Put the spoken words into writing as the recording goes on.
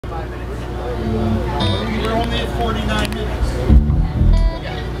only at 49 minutes.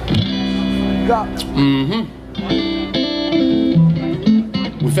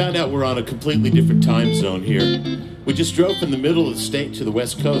 We found out we're on a completely different time zone here. We just drove from the middle of the state to the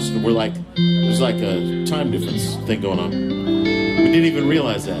west coast, and we're like, there's like a time difference thing going on. We didn't even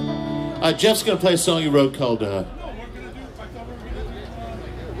realize that. Jeff's gonna play a song you wrote called, oh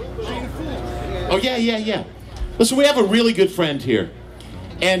yeah. Listen, we have a really good friend here.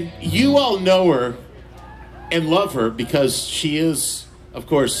 And you all know her and love her because she is, of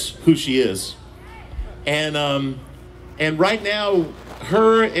course, who she is. And right now,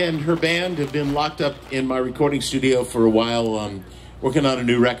 her and her band have been locked up in my recording studio for a while, working on a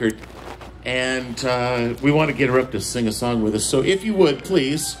new record. And we want to get her up to sing a song with us. So if you would,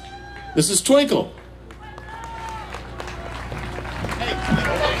 please, this is Twinkle.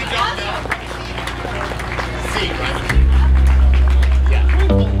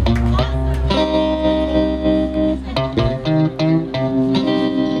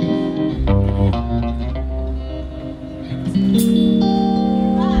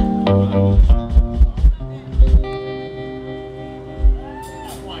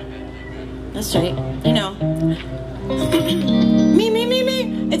 That's right, you know. Me.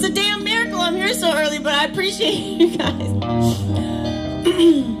 It's a damn miracle I'm here so early, but I appreciate you guys.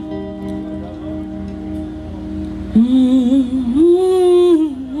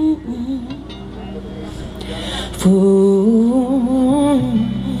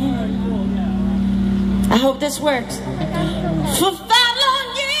 I hope this works. For 5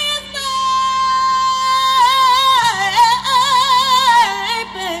 long years, baby,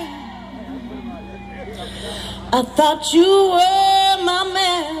 I thought you were my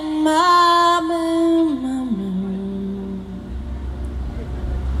man, my man.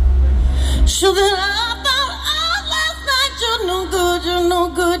 So then I thought all last night, you're no good, you're no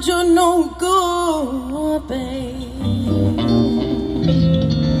good, you're no good, babe.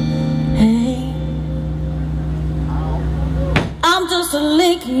 Hey, I'm just a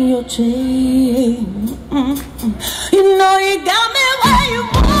link in your chain. You know you got me where you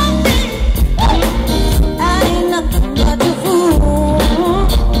want me. I ain't nothing but a fool.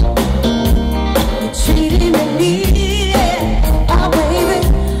 You cheated me, yeah. Oh baby,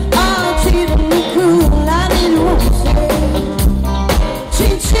 oh cheated me cruel. I didn't want to say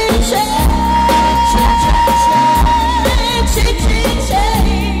cheat, cheat, cheat, cheat, cheat, cheat, cheat,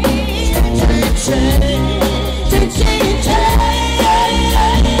 cheat, cheat.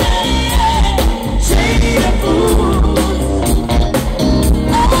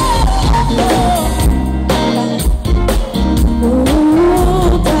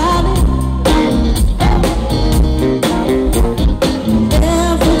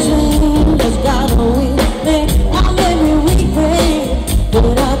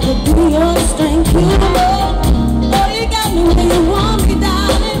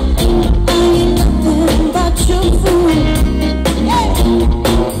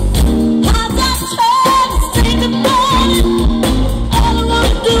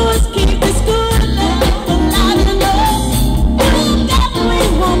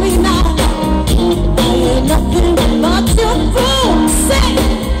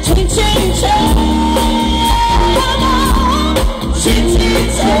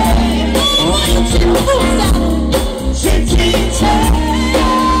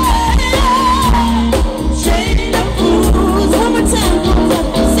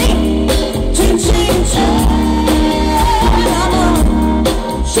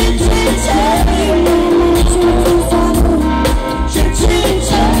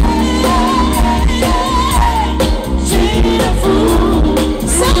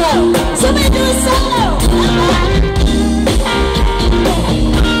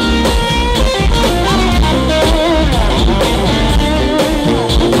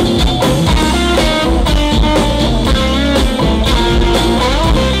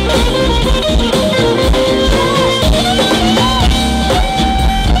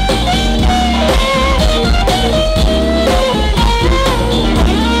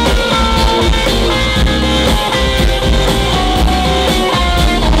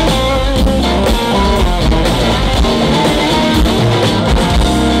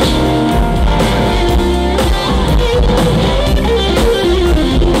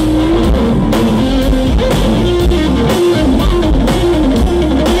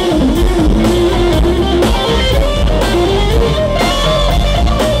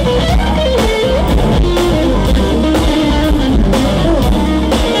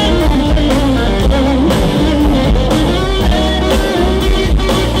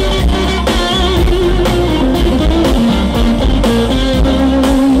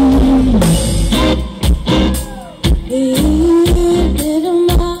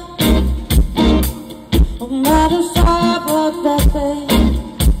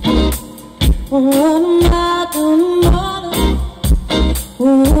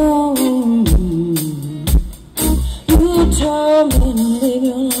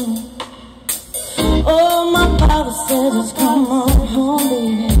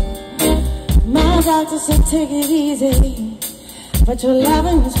 take it easy, but your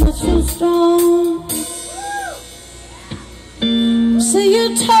loving is much too strong. So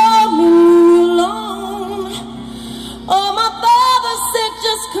you told me you alone. Oh, my father said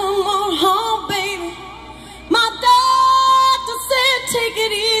just come on home, baby. My doctor said take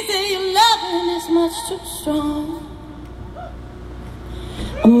it easy, your loving is much too strong.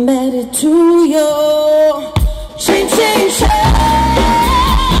 I'm married to your ching ching ching.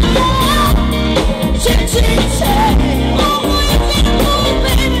 Ching ching ching. Oh, boy, you need to move,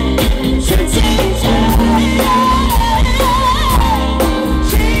 baby. Ching ching ching.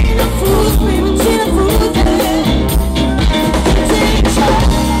 Ching the fruit, baby. Ching the fruit, baby. Ching ching ching.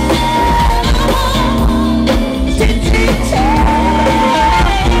 Ching ching ching.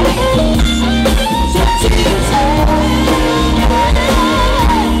 Ching ching ching.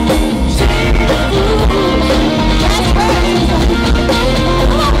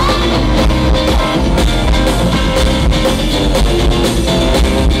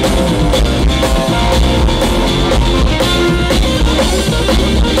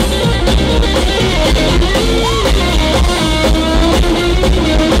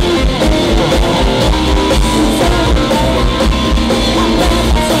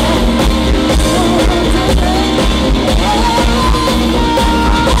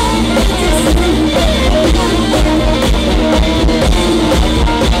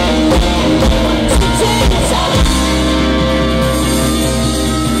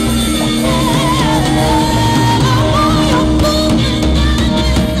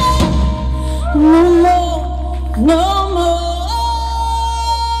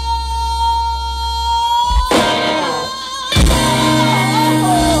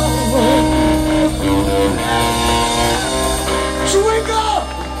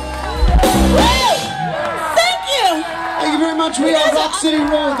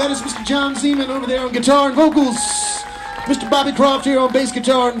 That is Mr. John Zeeman over there on guitar and vocals. Mr. Bobby Croft here on bass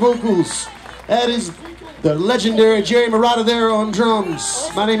guitar and vocals. That is the legendary Jerry Marotta there on drums.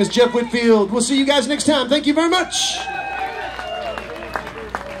 My name is Jeff Whitfield. We'll see you guys next time. Thank you very much.